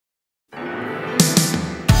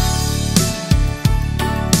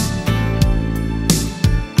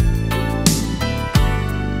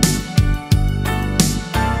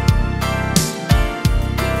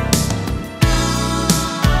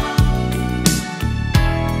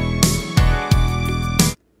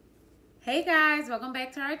welcome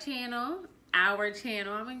back to our channel.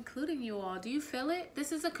 I'm including you all. Do you feel it?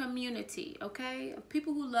 This is a community, okay, of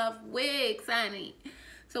people who love wigs, honey.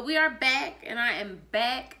 So we are back, and I am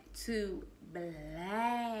back to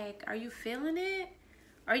black. Are you feeling it?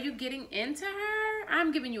 Are you getting into her?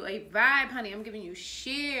 I'm giving you a vibe, honey. I'm giving you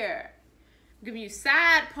sheer. I'm giving you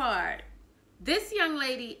side part. This young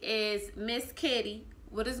lady is Miss Kitty.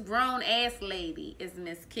 Well, this grown ass lady is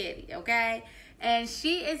Miss Kitty, okay? And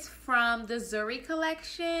she is from the Zury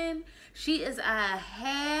collection. She is a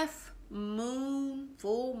half moon,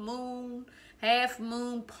 full moon, half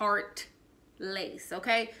moon part lace,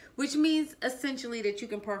 okay? Which means essentially that you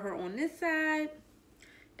can part her on this side,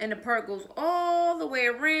 and the part goes all the way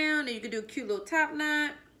around, and you can do a cute little top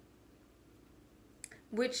knot,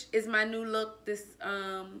 which is my new look. This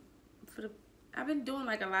I've been doing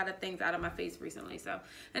like a lot of things out of my face recently, so,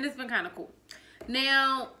 and it's been kind of cool.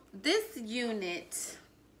 Now, this unit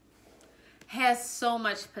has so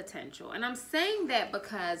much potential, and I'm saying that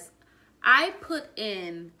because I put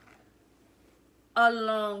in a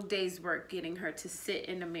long day's work getting her to sit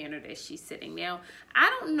in the manner that she's sitting. Now, I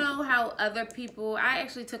don't know how other people, I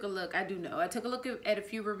actually took a look, I took a look at a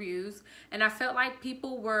few reviews, and I felt like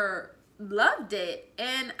people loved it,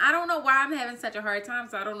 and I don't know why I'm having such a hard time.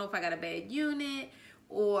 So I don't know if I got a bad unit,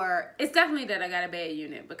 or it's definitely that I got a bad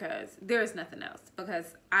unit, because there is nothing else,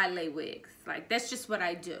 because I lay wigs. Like, that's just what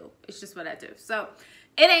I do. It's just what I do. So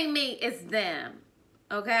it ain't me, it's them,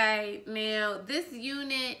 okay? Now, this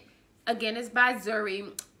unit, again, is by Zury.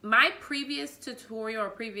 My previous tutorial or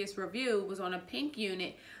previous review was on a pink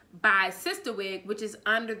unit by Sister Wig, which is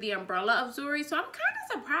under the umbrella of Zury. So I'm kind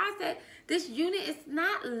of surprised that this unit is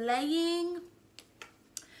not laying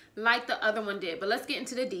like the other one did. But let's get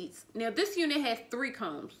into the deets. Now, this unit has 3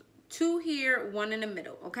 combs. 2 here, 1 in the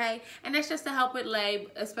middle, okay? And that's just to help it lay,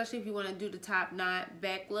 especially if you want to do the top knot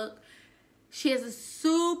back look. She has a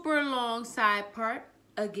super long side part,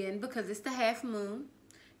 again, because it's the half moon.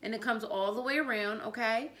 And it comes all the way around,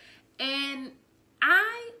 okay? And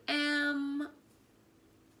I am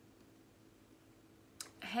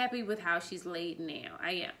happy with how she's laid now.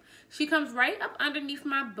 I am. She comes right up underneath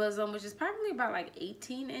my bosom, which is probably about like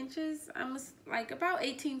 18 inches. Almost like about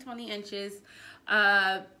 18, 20 inches.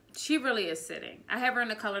 She really is sitting. I have her in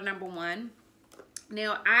the color number 1.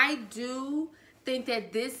 Now, I do think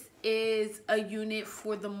that this is a unit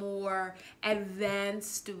for the more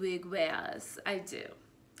advanced wig wearers. I do.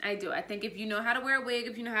 I think if you know how to wear a wig,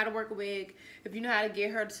 if you know how to work a wig, if you know how to get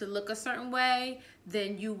her to look a certain way,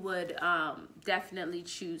 then you would definitely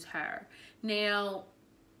choose her. Now,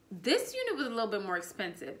 this unit was a little bit more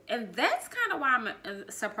expensive, and that's kind of why I'm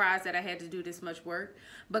surprised that I had to do this much work,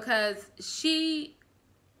 because she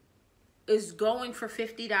is going for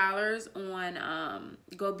 $50 on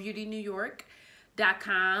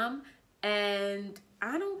GoBeautyNewYork.com, and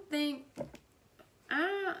I don't think...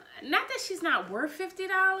 not that she's not worth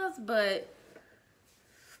 $50, but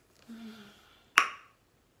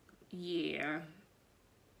yeah.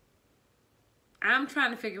 I'm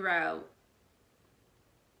trying to figure out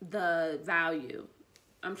the value.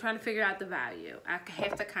 I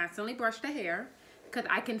have to constantly brush the hair, because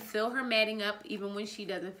I can feel her matting up even when she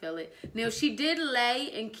doesn't feel it. Now, she did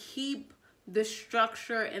lay and keep the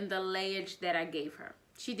structure and the layage that I gave her.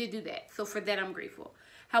 She did do that. So for that, I'm grateful.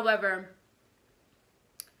 However,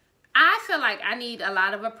 I feel like I need a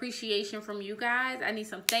lot of appreciation from you guys. I need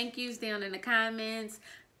some thank yous down in the comments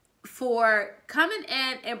for coming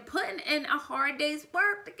in and putting in a hard day's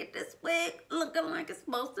work to get this wig looking like it's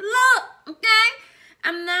supposed to look, okay?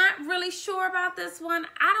 I'm not really sure about this one.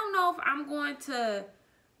 I don't know if I'm going to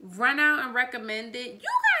run out and recommend it. You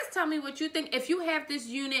guys tell me what you think. If you have this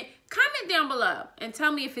unit, comment down below and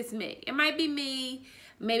tell me if it's me. It might be me.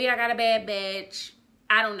 Maybe I got a bad batch.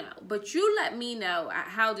 I don't know, but you let me know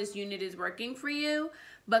how this unit is working for you,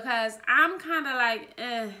 because I'm kind of like,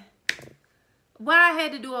 why I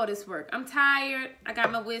had to do all this work. I'm tired. I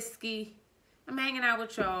got my whiskey. I'm hanging out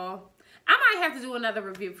with y'all. I might have to do another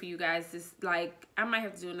review for you guys. I might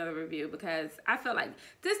have to do another review, because I feel like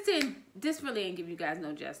this really ain't give you guys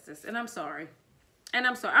no justice, and I'm sorry. And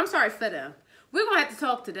I'm sorry for them. We're gonna have to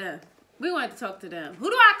talk to them. We're going to have to talk to them. Who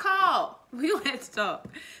do I call? We're going to have to talk.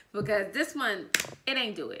 Because this one, it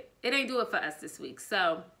ain't do it. It ain't do it for us this week.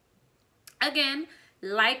 So, again,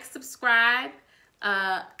 like, subscribe,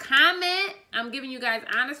 comment. I'm giving you guys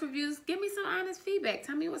honest reviews. Give me some honest feedback.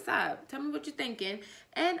 Tell me what's up. Tell me what you're thinking.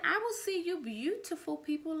 And I will see you beautiful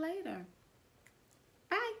people later.